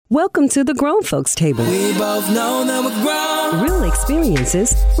Welcome to the Grown Folks Table. We both know that we're grown. Real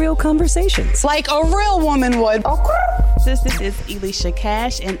experiences, real conversations. Like a real woman would. This is Eleshia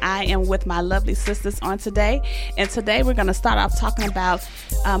Cash, and I am with my lovely sisters on today. And today we're going to start off talking about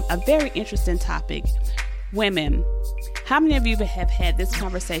a very interesting topic. Women. How many of you have had this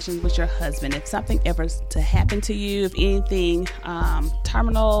conversation with your husband? If something ever to happen to you, if anything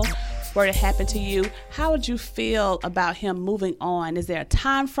terminal were to happen to you, how would you feel about him moving on? Is there a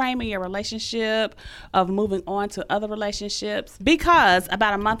time frame in your relationship of moving on to other relationships? Because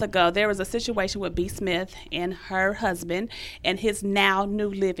about a month ago, there was a situation with B. Smith and her husband and his now new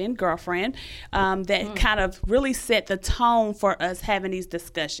live-in girlfriend that kind of really set the tone for us having these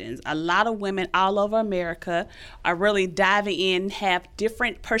discussions. A lot of women all over America are really diving in, have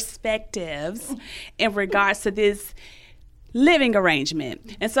different perspectives in regards to this living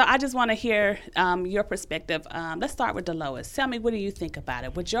arrangement. And so I just want to hear your perspective. Let's start with Delois. Tell me, what do you think about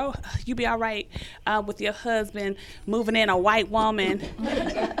it? Would you be all right with your husband moving in a white woman?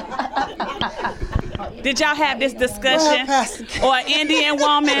 Did y'all have this discussion? Or an Indian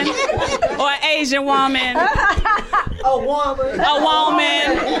woman? Or an Asian woman? A woman. A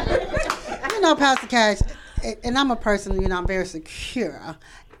woman. You know, Pastor Cash, and I'm a person, I'm very secure.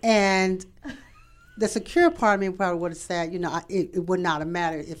 And the secure part of me probably would have said, it would not have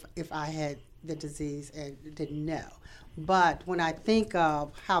mattered if I had the disease and didn't know. But when I think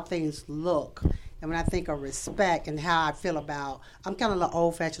of how things look, and when I think of respect and how I feel I'm kind of a little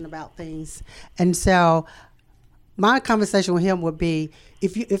old-fashioned about things. And so my conversation with him would be,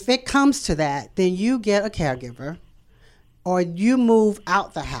 if it comes to that, then you get a caregiver or you move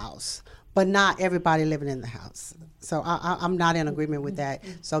out the house, but not everybody living in the house. So I'm not in agreement with that.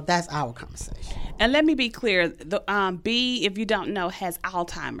 So that's our conversation. And let me be clear. B, if you don't know, has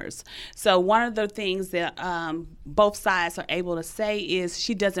Alzheimer's. So one of the things that both sides are able to say is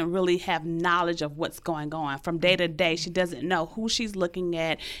she doesn't really have knowledge of what's going on. From day to day, she doesn't know who she's looking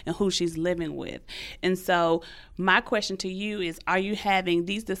at and who she's living with. And so my question to you is, are you having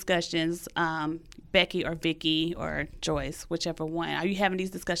these discussions, Becky or Vickie or Joyce, whichever one, are you having these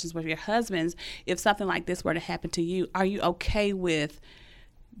discussions with your husbands? If something like this were to happen to you, are you okay with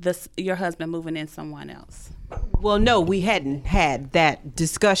your husband moving in someone else? Well, no, we hadn't had that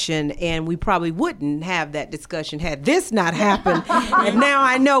discussion, and we probably wouldn't have that discussion had this not happened. And now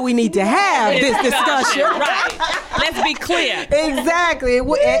I know we need to have this discussion. Right. Let's be clear. Exactly.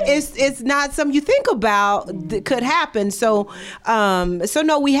 It's not something you think about that could happen. So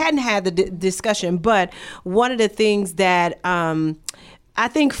no, we hadn't had the discussion. But one of the things that I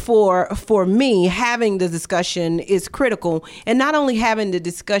think for me, having the discussion is critical, and not only having the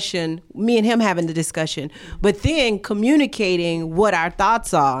discussion, me and him having the discussion, but then communicating what our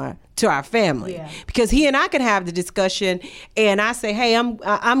thoughts are to our family. Yeah. Because he and I can have the discussion, and I say, hey,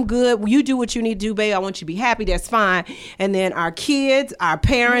 I'm good. You do what you need to do, babe. I want you to be happy. That's fine. And then our kids, our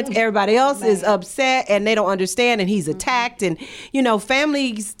parents, everybody else is upset, and they don't understand, and he's attacked. And,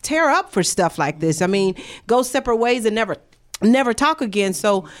 families tear up for stuff like this. I mean, go separate ways and never talk again.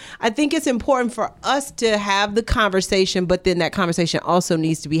 So I think it's important for us to have the conversation, but then that conversation also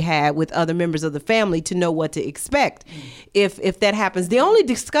needs to be had with other members of the family to know what to expect if that happens. The only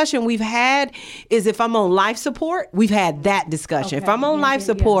discussion we've had is if I'm on life support. We've had that discussion. Okay. If I'm on life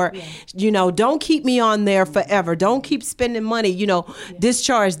support, don't keep me on there forever. Don't keep spending money,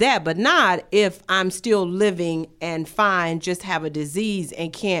 discharge that, but not if I'm still living and fine, just have a disease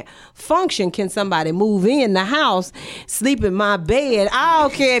and can't function. Can somebody move in the house, sleep in my bed? I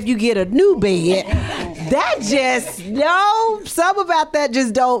don't care if you get a new bed. That just, something about that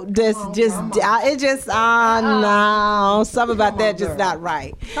just don't, no, something about that just not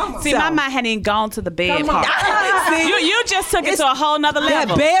right. See, my mind hadn't even gone to the bed part. you just took it to a whole nother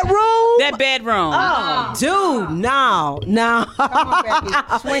level. That bedroom? Oh. Dude, no. Come on,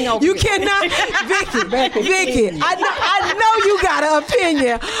 Becky. Swing over you cannot, Vickie, I know you got an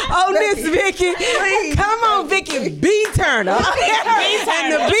opinion on this, Vickie. Please. Come on, Vickie B Turner.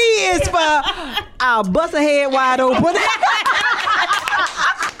 And the B is for I'll bust a head wide open. Girl,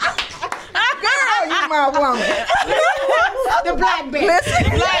 you my woman. The black Becky. Listen,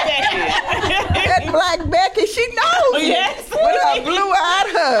 black Becky. That black Becky, she knows. Yes. With her blue-eyed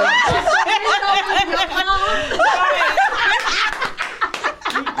husband.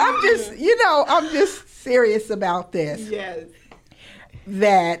 I'm just serious about this. Yes.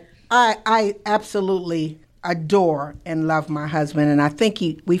 That I absolutely adore and love my husband, and I think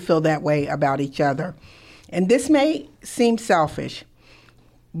we feel that way about each other. And this may seem selfish,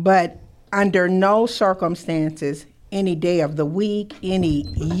 but under no circumstances, any day of the week, any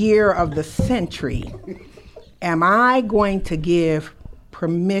year of the century, am I going to give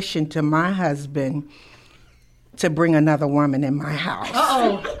permission to my husband to bring another woman in my house.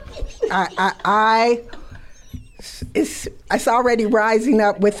 It's already rising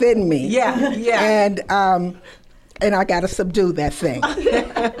up within me. Yeah. And I got to subdue that thing.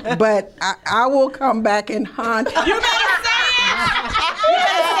 But I will come back and haunt. You better say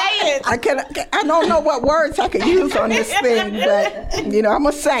it. I don't know what words I could use on this thing, but I'm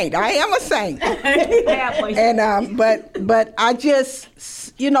a saint. I am a saint. And but I just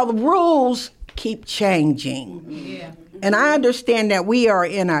the rules keep changing. Yeah. And I understand that we are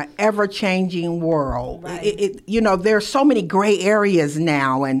in an ever-changing world. Right. There's so many gray areas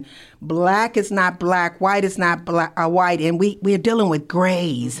now, and black is not black, white is not white, and we're dealing with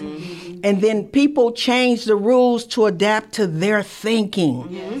grays. Mm-hmm. And then people change the rules to adapt to their thinking.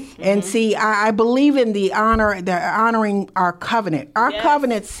 Mm-hmm. And see, I believe in the honoring our covenant. Our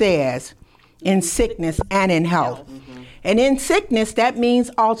covenant says, in sickness and in health. Mm-hmm. And in sickness, that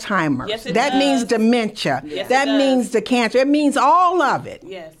means Alzheimer's. Yes, that means dementia. Yes, that means the cancer. It means all of it.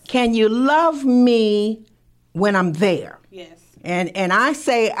 Yes. Can you love me when I'm there? Yes. And I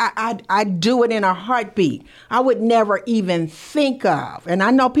say I do it in a heartbeat. I would never even think of. And I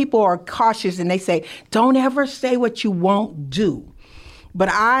know people are cautious and they say, don't ever say what you won't do. But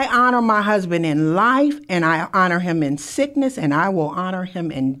I honor my husband in life, and I honor him in sickness, and I will honor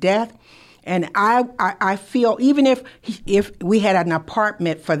him in death. And I feel even if we had an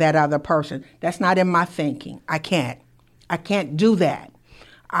apartment for that other person, that's not in my thinking. I can't do that.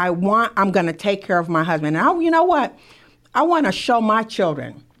 I'm going to take care of my husband. And you know what? I want to show my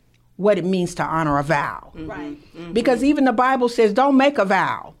children what it means to honor a vow. Right. Mm-hmm. Because even the Bible says don't make a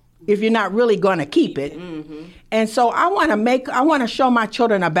vow if you're not really going to keep it. Mm-hmm. And so I want to show my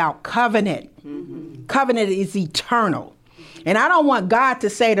children about covenant. Mm-hmm. Covenant is eternal. And I don't want God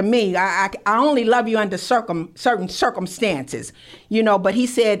to say to me, I only love you under certain circumstances, but he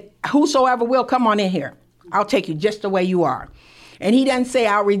said, whosoever will, come on in here. I'll take you just the way you are. And he doesn't say,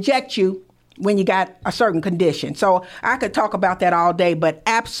 I'll reject you when you got a certain condition. So I could talk about that all day, but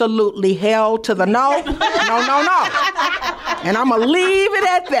absolutely hell to the no. No. And I'm going to leave it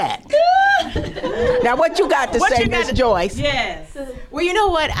at that. Now, what you got to say, Miss Joyce? Yes. Well, you know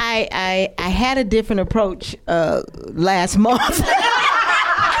what? I had a different approach last month.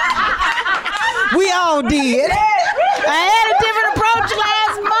 We all did. I had a different approach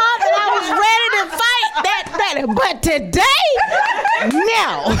last month, and I was ready to fight that. But today,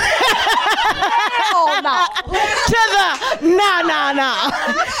 no. No.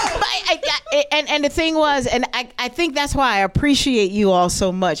 And the thing was, and I think that's why I appreciate you all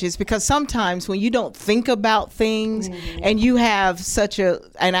so much, is because sometimes when you don't think about things and you have such and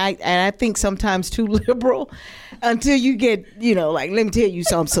I think sometimes too liberal until you get, like, let me tell you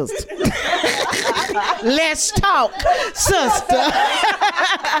something, sister. Let's talk, sister.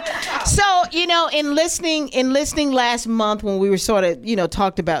 So, in listening last month when we were sort of,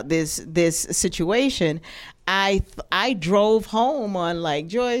 talked about this situation, I drove home on like,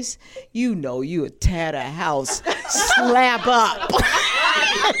 Joyce, you a tear the house slap up.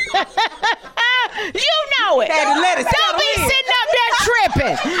 You know it. Don't be sitting up there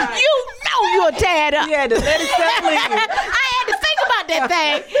tripping. You a tear up. Yeah, to let it settle in. I had to think about that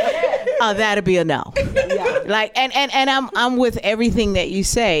thing. Oh, that'd be a no. Yeah. Like, and I'm with everything that you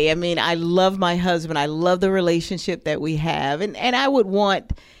say. I mean, I love my husband. I love the relationship that we have, and I would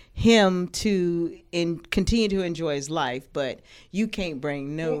want him to continue to enjoy his life, but you can't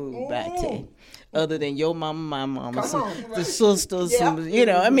bring nobody other than your mama, my mama, the sisters, somebody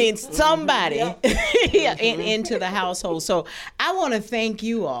into the household. So I want to thank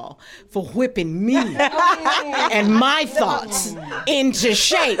you all for whipping me and my thoughts into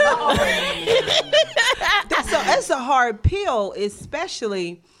shape. That's a hard pill,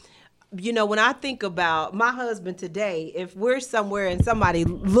 especially when I think about my husband today. If we're somewhere and somebody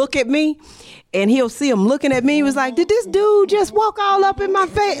look at me and he'll see him looking at me, he was like, did this dude just walk all up in my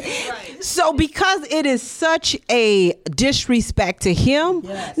face? Right. So because it is such a disrespect to him,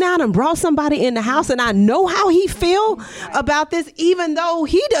 now I done brought somebody in the house and I know how he feel about this, even though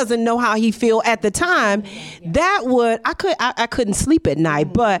he doesn't know how he feel at the time. That would, I couldn't sleep at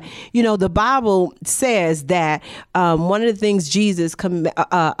night. But, the Bible says that one of the things Jesus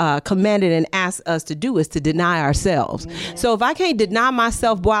commanded and asked us to do is to deny ourselves. So if I can't deny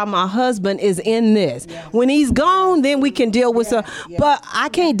myself while my husband is in this, when he's gone, then we can deal with but I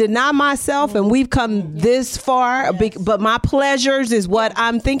can't deny myself, and we've come this far, but my pleasures is what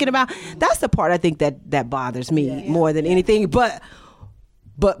I'm thinking about. That's the part I think that bothers me more than anything. But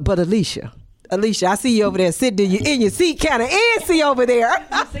Eleshia, Alicia, I see you over there sitting in your seat, kind of antsy over there.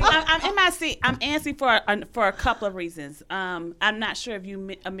 I'm in my seat. I'm antsy for a couple of reasons. I'm not sure if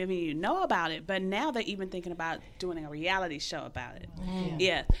maybe you know about it, but now they're even thinking about doing a reality show about it.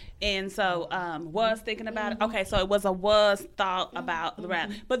 Yeah. And so was thinking about it. Okay, so it was thought about the rap.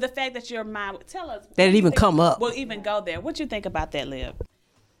 But the fact that your mind would tell us that it even come up. We'll even go there. What you think about that, Liv?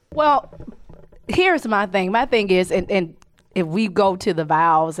 Well, here's my thing. My thing is, and if we go to the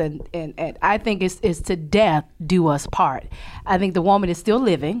vows, and I think it's to death do us part. I think the woman is still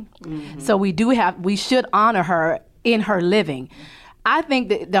living, so we should honor her in her living. I think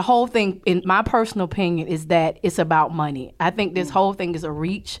that the whole thing, in my personal opinion, is that it's about money. I think this whole thing is a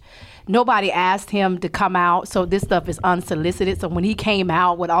reach. Nobody asked him to come out, so this stuff is unsolicited. So when he came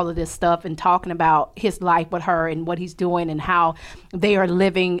out with all of this stuff and talking about his life with her and what he's doing and how they are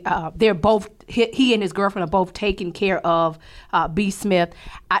living, they're both, he and his girlfriend are both taking care of B. Smith.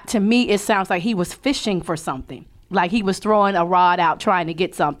 To me, it sounds like he was fishing for something, like he was throwing a rod out trying to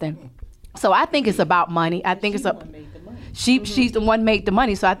get something. So I think it's about money. I think she's the one made the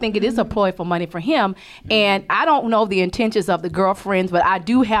money, so I think it is a ploy for money for him. And I don't know the intentions of the girlfriends, but I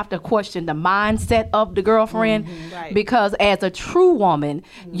do have to question the mindset of the girlfriend, because as a true woman,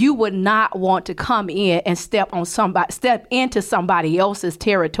 you would not want to come in and step into somebody else's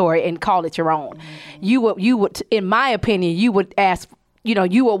territory and call it your own. You would, in my opinion, you would ask.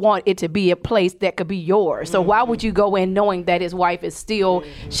 You would want it to be a place that could be yours. So why would you go in knowing that his wife is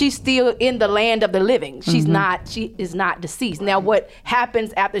she's still in the land of the living? She is not deceased. Now, what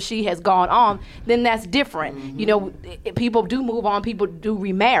happens after she has gone on, then that's different. People do move on, people do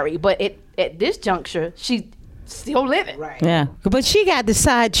remarry, but at this juncture, she's still living. Right. Yeah. But she got the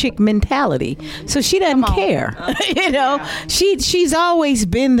side chick mentality. So she doesn't care. She's always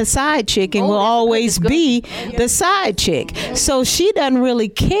been the side chick and will always be the side chick. So she doesn't really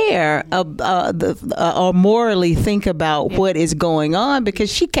care or morally think about what is going on,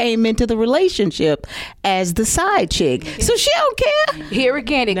 because she came into the relationship as the side chick. So she don't care. Here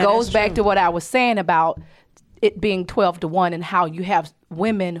again, it goes back to what I was saying about it being 12-1 and how you have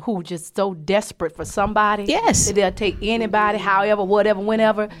women who just so desperate for somebody. Yes. That they'll take anybody, however, whatever,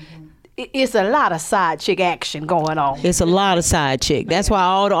 whenever. It's a lot of side chick action going on. It's a lot of side chick. That's why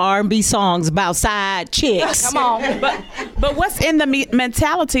all the R&B songs about side chicks. Come on. But what's in the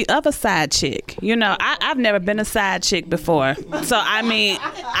mentality of a side chick? I've never been a side chick before. So, I mean,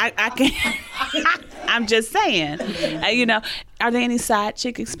 I can't... I'm just saying. Are there any side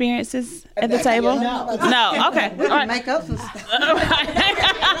chick experiences at the table? No. Okay. We can make up some stuff.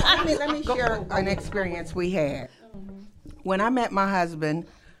 Let me share an experience we had. When I met my husband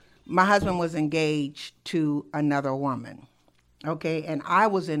was engaged to another woman. Okay, and I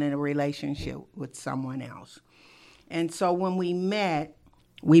was in a relationship with someone else. And so when we met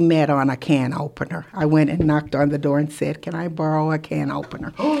on a can opener. I went and knocked on the door and said, "Can I borrow a can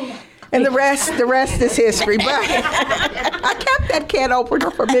opener?" And the rest is history. But I kept that can opener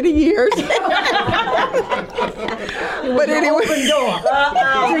for many years. But anyway, open door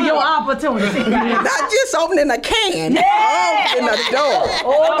to your opportunity. Not just opening a can, opening a door.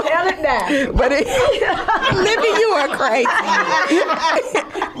 Oh, hell it down. But Libby, you are crazy.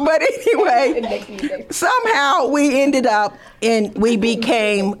 But anyway, somehow we ended up we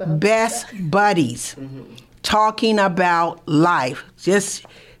became best buddies, talking about life.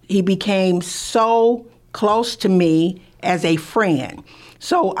 He became so close to me as a friend.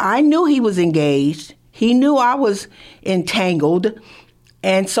 So I knew he was engaged. He knew I was entangled.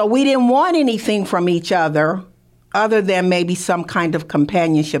 And so we didn't want anything from each other than maybe some kind of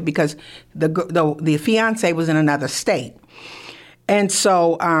companionship, because the fiance was in another state. And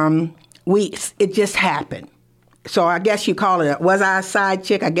so it just happened. So I guess you call it, was I a side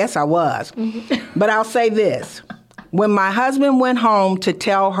chick? I guess I was. But I'll say this. When my husband went home to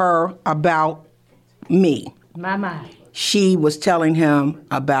tell her about me, she was telling him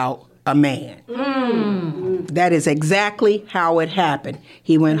about a man. That is exactly how it happened.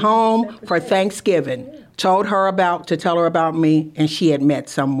 He went home for Thanksgiving, to tell her about me, and she had met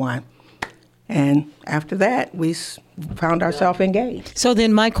someone. And after that, we found ourselves engaged. So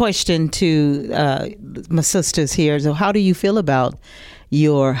then my question to my sisters here is, how do you feel about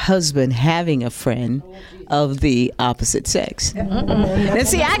your husband having a friend of the opposite sex? And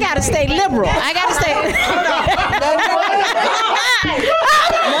see, I got to stay liberal. I got to stay...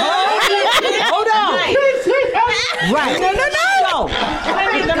 Hold on. Right. No.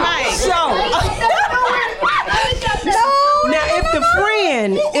 Now, if the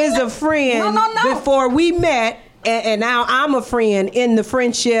friend is a friend before we met, and now I'm a friend in the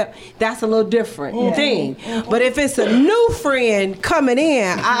friendship, that's a little different thing. But if it's a new friend coming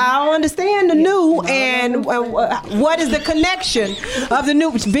in, I don't understand the new and what is the connection of the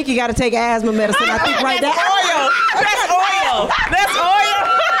new. Vickie got to take asthma medicine, I think, right now. That's oil. That's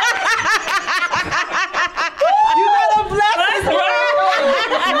oil. You better bless us.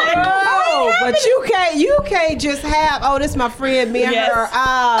 Oh, but you can't just have, this is my friend, me and her.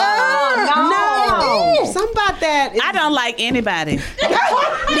 No. Something about that. I don't like anybody. Come here,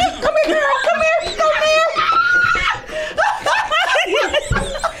 girl. Come here.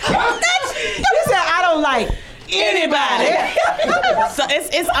 She said, I don't like anybody. So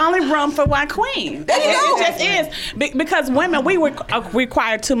it's only room for one queen. It just is because women we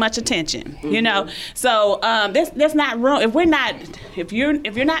require too much attention. You know, so there's not room if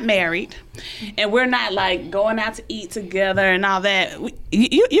you're not married, and we're not like going out to eat together and all that.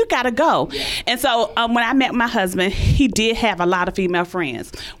 You gotta go. And so when I met my husband, he did have a lot of female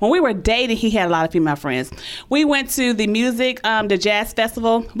friends. When we were dating, he had a lot of female friends. We went to the music, the jazz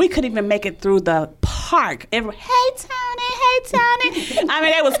festival. We couldn't even make it through the park. Hey Tony. I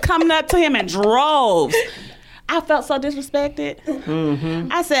mean, they was coming up to him in droves. I felt so disrespected.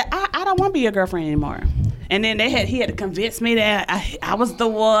 Mm-hmm. I said, I don't want to be your girlfriend anymore. And then he had to convince me that I was the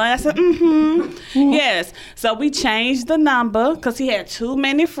one. I said, yes. So we changed the number because he had too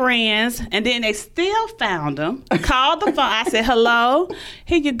many friends. And then they still found him. Called the phone. I said, hello,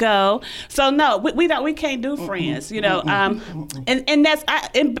 here you go. So no, we can't do friends, you know. And that's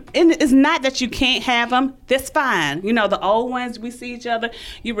and it's not that you can't have them. That's fine. You know, the old ones, we see each other.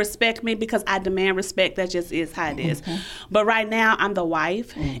 You respect me because I demand respect. That just is how it is. But right now, I'm the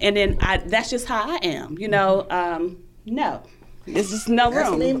wife, and then that's just how I am. You know. No, there's just no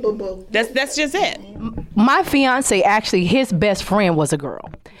room. That's just it. My fiance, actually, his best friend was a girl,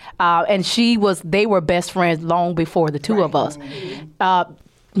 and they were best friends long before the two of us.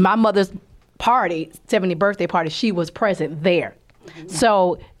 My mother's party, 70th birthday party, she was present there.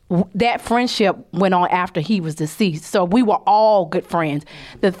 So that friendship went on after he was deceased. So we were all good friends.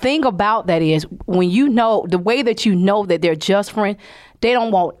 The thing about that is when you know, the way that you know that they're just friends, they don't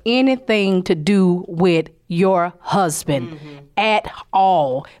want anything to do with your husband at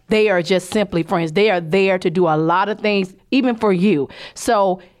all. They are just simply friends. They are there to do a lot of things, even for you.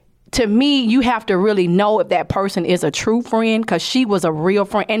 So to me, you have to really know if that person is a true friend, because she was a real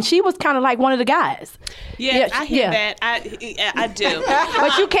friend. And she was kind of like one of the guys. Yeah, I hear that. I do.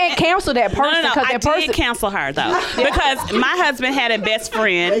 But you can't cancel that person. No, I did cancel her, though. Because my husband had a best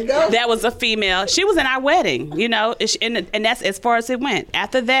friend that was a female. She was in our wedding, you know, and that's as far as it went.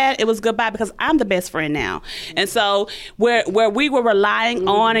 After that, it was goodbye because I'm the best friend now. And so where we were relying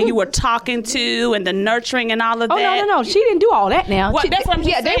on and you were talking to and the nurturing and all of that. No. She didn't do all that now. Well, that's what I'm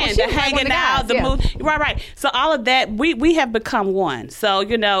saying. The hanging out, the move. Right. So all of that, we have become one. So,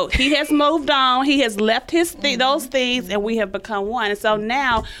 you know, he has moved on. He has left those things, and we have become one. And so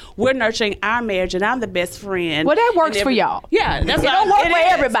now we're nurturing our marriage, and I'm the best friend. Well, that works for y'all. Yeah, that's it don't work for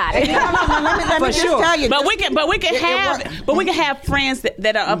everybody. Let me just tell you. But we can have friends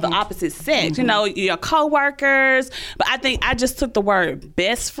that are of the opposite sex. You know, your coworkers. But I just took the word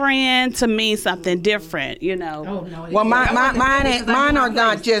best friend to mean something different. You know. Oh, no, well, mine are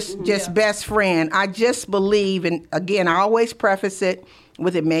not just best friend. I just believe, and again, I always preface it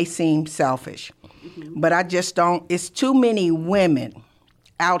with it may seem selfish, but I just don't. It's too many women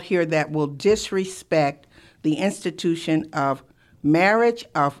out here that will disrespect the institution of marriage,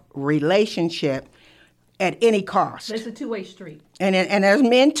 of relationship at any cost. It's a two-way street. And there's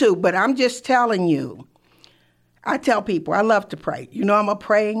men too, but I'm just telling you, I tell people, I love to pray. You know, I'm a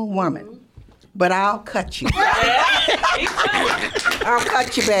praying woman. But I'll cut you. I'll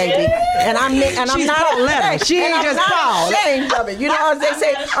cut you, baby. And I'm not a letter. She ain't just called. Ashamed of it. You know, as they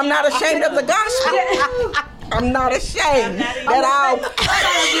say, I'm not ashamed of the gospel. I'm not ashamed that I'll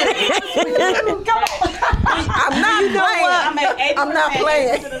cut you. I'm not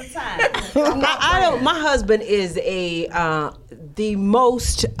playing. I don't. My husband is the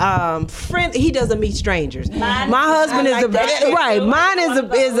most friend. He doesn't meet strangers. My husband is right. Mine is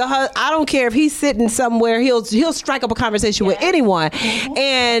a. I don't care if he's sitting somewhere. He'll strike up a conversation with anyone,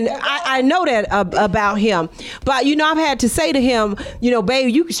 and I know that about him. But you know, I've had to say to him, you know, babe,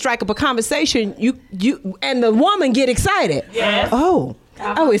 you can strike up a conversation. You and the woman get excited. Yes. Oh.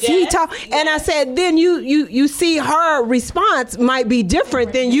 Oh, is he talking? And I said, then you see her response might be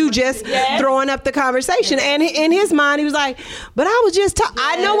different than you just throwing up the conversation. And in his mind, he was like, but I was just talking.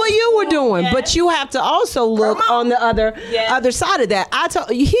 I know what you were doing, but you have to also look on the other side of that. I told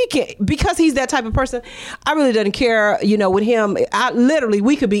he can, because he's that type of person. I really doesn't care, with him.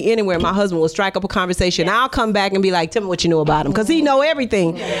 We could be anywhere. My husband will strike up a conversation. I'll come back and be like, tell me what you know about him, because he know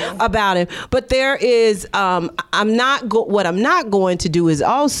everything about him. But there is, what I'm not going to do is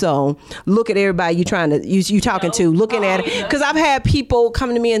also look at everybody you talking to, looking at it. Because I've had people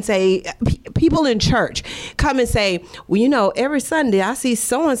come to me and say, people in church come and say, well, every Sunday I see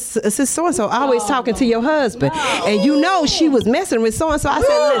so-and-so always talking to your husband. And she was messing with so-and-so. I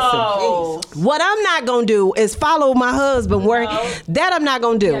said, listen, what I'm not going to do is follow my husband where that I'm not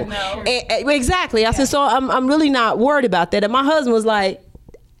going to do. Exactly. I said, so I'm really not worried about that. And my husband was like,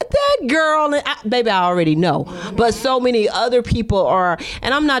 that girl, baby, I already know. But so many other people are,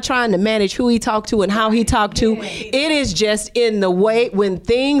 and I'm not trying to manage who he talked to and how he talked to. It is just in the way when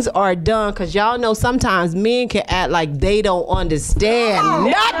things are done, because y'all know sometimes men can act like they don't understand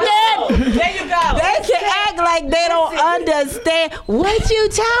nothing. There you go. They can act like they don't understand what you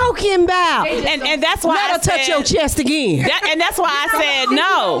talking about. And that's why Let her touch your chest again. And that's why I said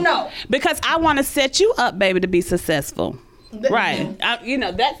no. Because I want to set you up, baby, to be successful. Right.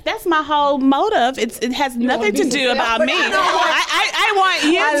 That's my whole motive. It has nothing to do about me. I want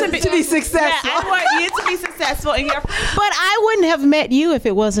you to be successful. Yeah, I want you to be successful in your. But I wouldn't have met you if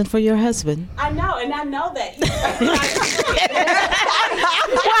it wasn't for your husband. I know, and I know that.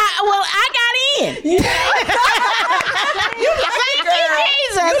 Well, I got in. Thank you,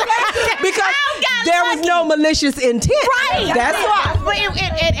 Jesus. Because there was no malicious intent. Right. That's why.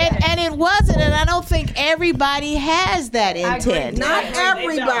 And it wasn't, and I don't think everybody has that intent. Not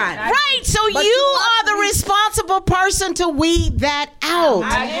everybody. Right. So you are the responsible person to weed that out.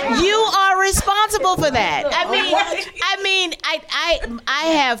 You are responsible for that. I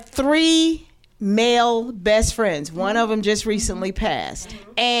have 3 male best friends. One of them just recently passed.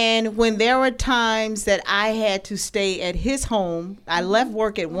 And when there were times that I had to stay at his home, I left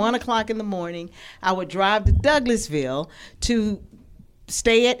work at 1:00 in the morning. I would drive to Douglasville to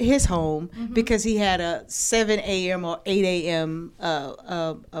stay at his home because he had a 7 a.m. or 8 a.m.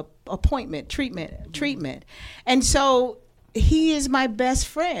 Appointment, treatment. And so he is my best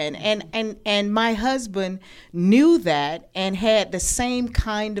friend, and my husband knew that and had the same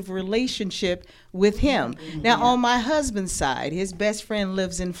kind of relationship with him. Now, on my husband's side, his best friend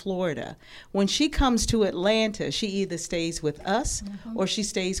lives in Florida. When she comes to Atlanta, she either stays with us or she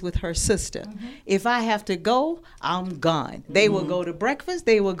stays with her sister. If I have to go, I'm gone. They will go to breakfast.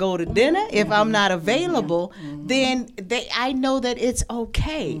 They will go to dinner. If I'm not available, then I know that it's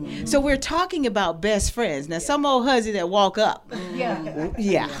okay. So we're talking about best friends. Now, some old hussy that walk up, we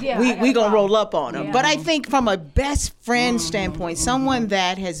gonna roll up on them. But I think from a best friend standpoint, someone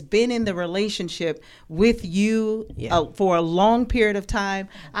that has been in the relationship with you for a long period of time,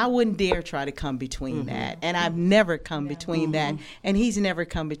 I wouldn't dare try to come between that. And I've never come between that, and he's never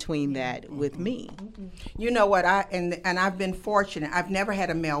come between that with me. You know what? I've been fortunate. I've never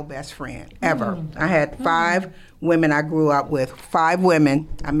had a male best friend ever. I had 5 women I grew up with. 5 women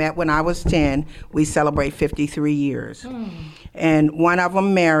I met when I was 10. We celebrate 53 years. And one of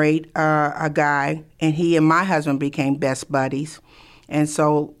them married a guy, and he and my husband became best buddies. And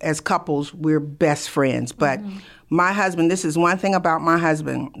so as couples, we're best friends. But my husband, this is one thing about my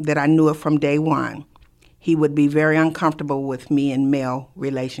husband that I knew it from day one. He would be very uncomfortable with me in male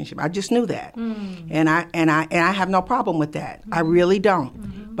relationship. I just knew that. And I have no problem with that. I really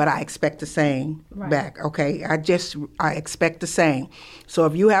don't. But I expect the same back, okay? I expect the same. So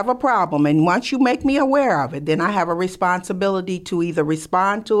if you have a problem, and once you make me aware of it, then I have a responsibility to either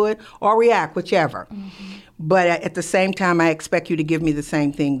respond to it or react, whichever. But at the same time, I expect you to give me the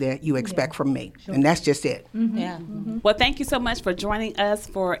same thing that you expect from me. Sure. And that's just it. Well, thank you so much for joining us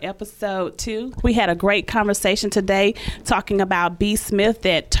for episode 2. We had a great conversation today talking about B. Smith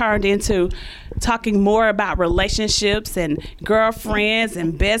that turned into talking more about relationships and girlfriends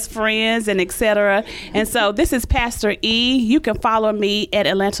and best friends and etc. And so this is Pastor E. You can follow me at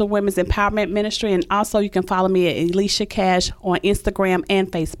Atlanta Women's Empowerment Ministry, and also you can follow me at Eleshia Cash on Instagram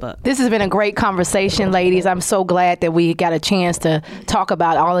and Facebook. This has been a great conversation, ladies. I'm so glad that we got a chance to talk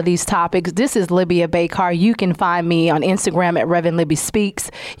about all of these topics. This is Libya BaaQar. You can find me on Instagram at Reverend Libby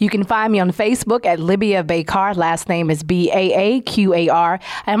Speaks. You can find me on Facebook at Libya BaaQar. Last name is BaaQar.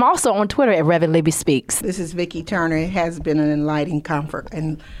 I'm also on Twitter at Reverend Libby Speaks. This is Vickie Turner. It has been an enlightening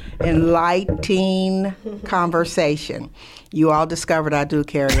conversation. You all discovered I do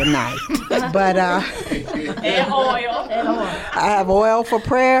carry a knife. But And oil. I have oil for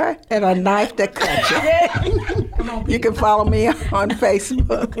prayer and a knife that cuts you. You can follow me on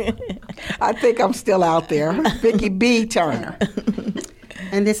Facebook. I think I'm still out there. Vickie B Turner.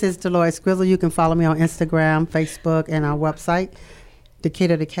 And this is Delois Grizzle. You can follow me on Instagram, Facebook, and our website,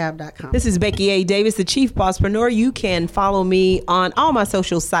 thekidofthecab.com. This is Becky A. Davis, the Chief Bosspreneur. You can follow me on all my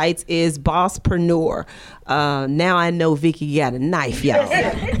social sites is Bosspreneur. Now I know Vickie got a knife, y'all.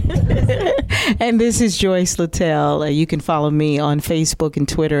 And this is Joyce Littel. You can follow me on Facebook and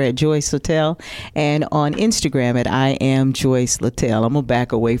Twitter at Joyce Littel, and on Instagram at I am Joyce Littel. I'm gonna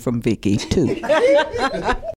back away from Vickie too.